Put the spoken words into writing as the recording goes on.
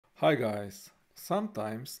Hi guys,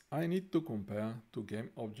 sometimes I need to compare two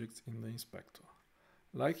game objects in the inspector.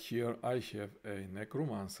 Like here I have a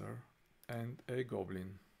necromancer and a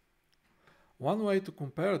goblin. One way to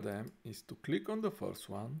compare them is to click on the first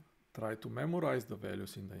one, try to memorize the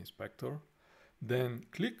values in the inspector, then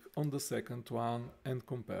click on the second one and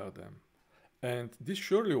compare them. And this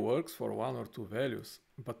surely works for one or two values,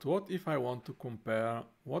 but what if I want to compare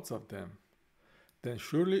lots of them? Then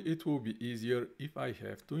surely it will be easier if I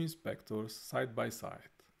have two inspectors side by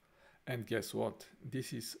side. And guess what?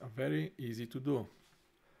 This is very easy to do.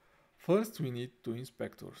 First we need two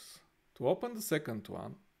inspectors. To open the second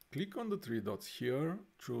one, click on the three dots here,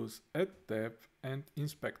 choose Add tab and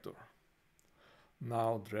Inspector.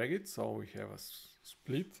 Now drag it so we have a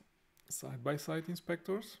split side by side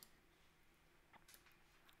inspectors.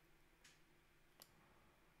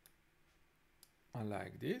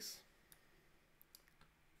 Like this.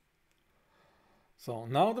 So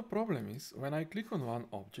now the problem is, when I click on one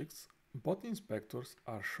object, both inspectors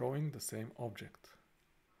are showing the same object.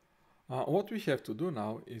 What we have to do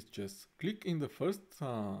now is just click in the first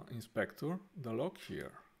inspector, the lock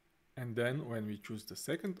here. And then when we choose the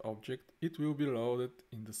second object, it will be loaded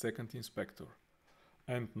in the second inspector.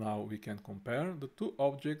 And now we can compare the two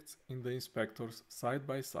objects in the inspectors side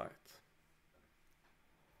by side.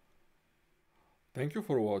 Thank you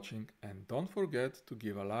for watching and don't forget to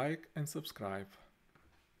give a like and subscribe.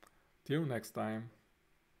 Till next time.